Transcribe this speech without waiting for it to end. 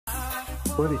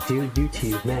What it do,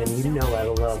 YouTube, man? You know I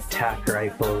love tac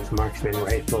rifles, marksman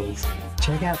rifles.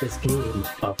 Check out this game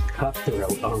of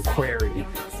Cutthroat on Quarry,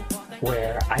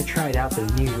 where I tried out the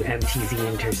new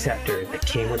MTZ Interceptor that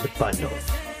came with the bundle.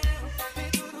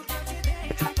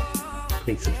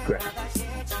 Please subscribe.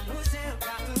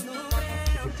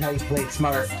 That's how you play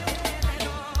smart.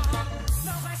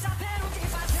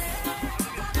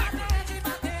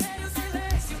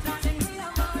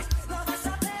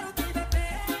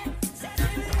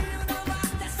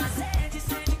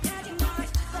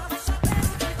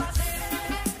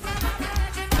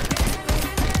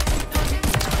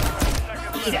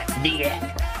 Nadia.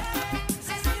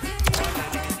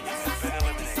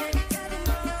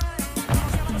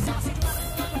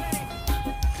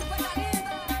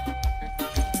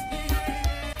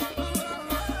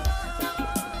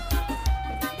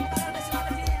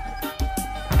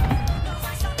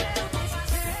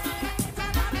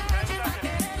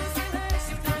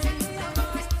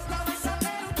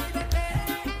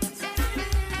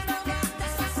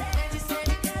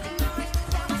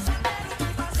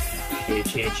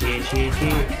 Shit.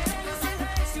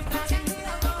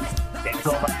 Let's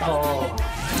go, that's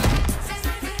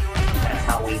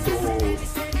how we do.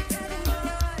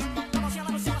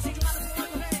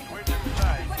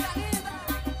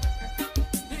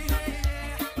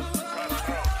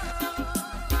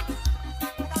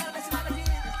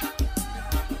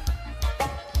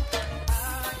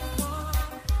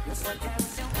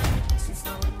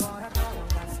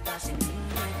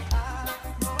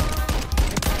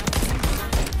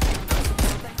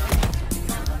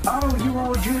 Oh, you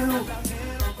old Jew!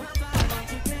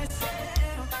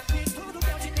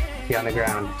 Be on the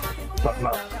ground. Fuck him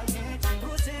up.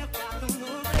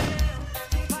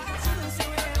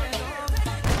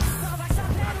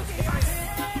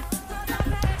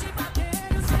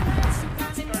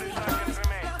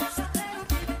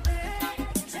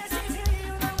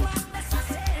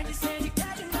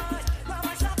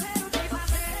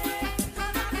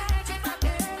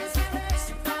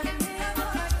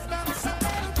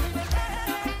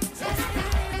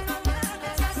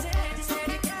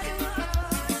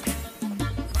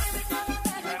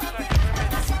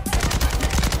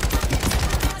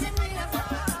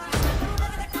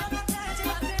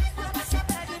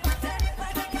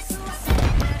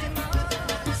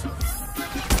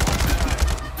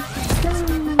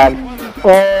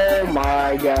 Oh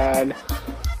my god.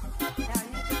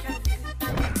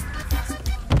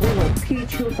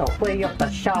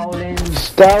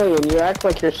 Stallion, you act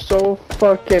like you're so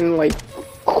fucking like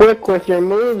quick with your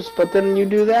moves, but then you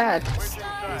do that.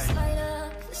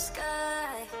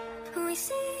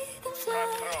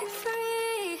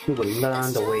 You will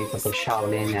learn the ways of the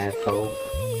Shaolin, asshole.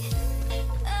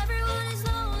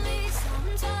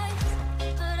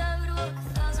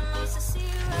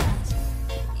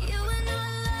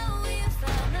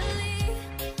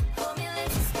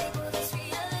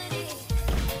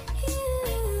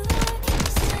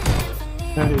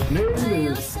 And his name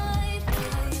is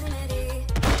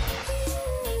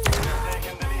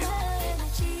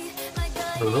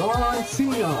Ron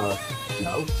Cena.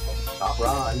 No, not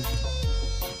Ron.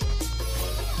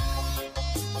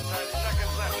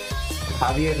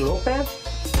 Javier Lopez?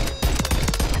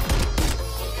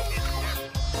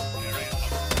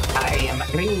 I am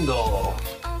Ringo.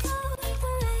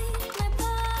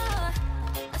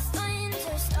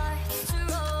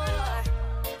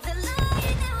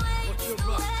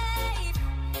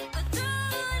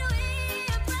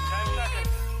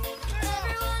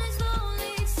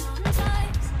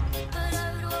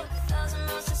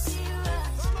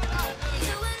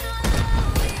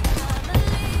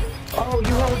 Oh,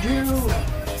 you old Jew!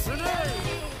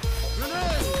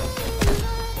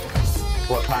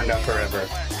 Wakanda forever.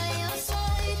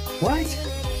 What?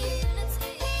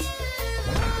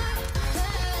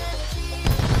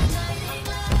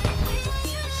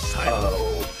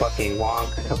 Oh, fucking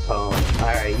Wonka Capone.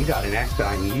 Alright, you got an X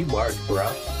on you. You bark, bro.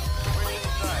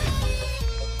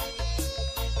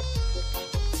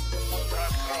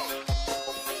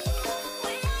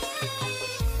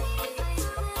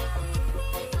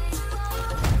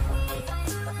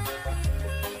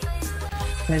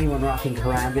 Anyone rocking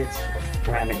karambits,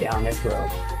 ram it down this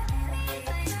road.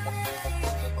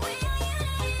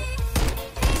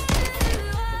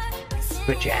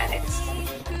 Vaginas.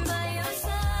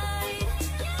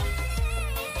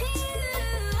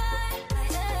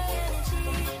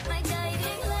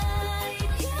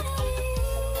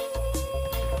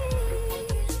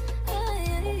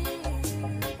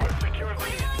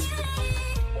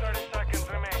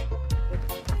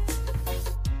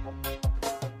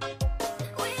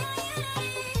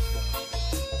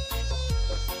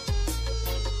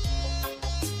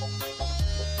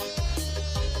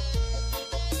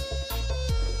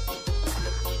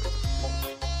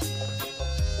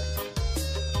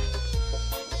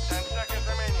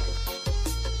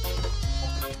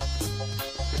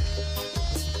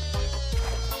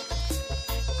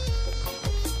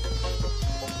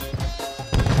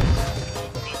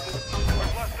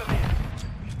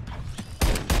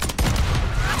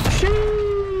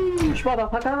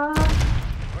 motherfucker!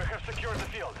 We have secured the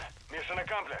field. Mission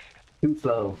accomplished. Too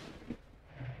slow.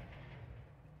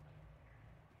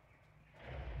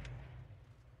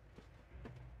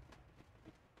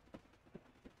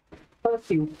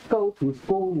 First you go to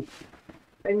school,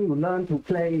 then you learn to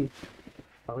play.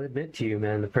 I'll admit to you,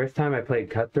 man, the first time I played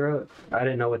Cutthroat, I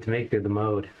didn't know what to make of the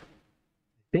mode.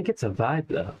 I think it's a vibe,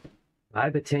 though.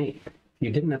 Vibe attained. If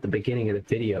you didn't at the beginning of the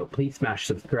video, please smash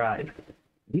subscribe.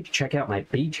 You need to check out my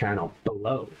B channel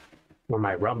below, or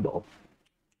my Rumble.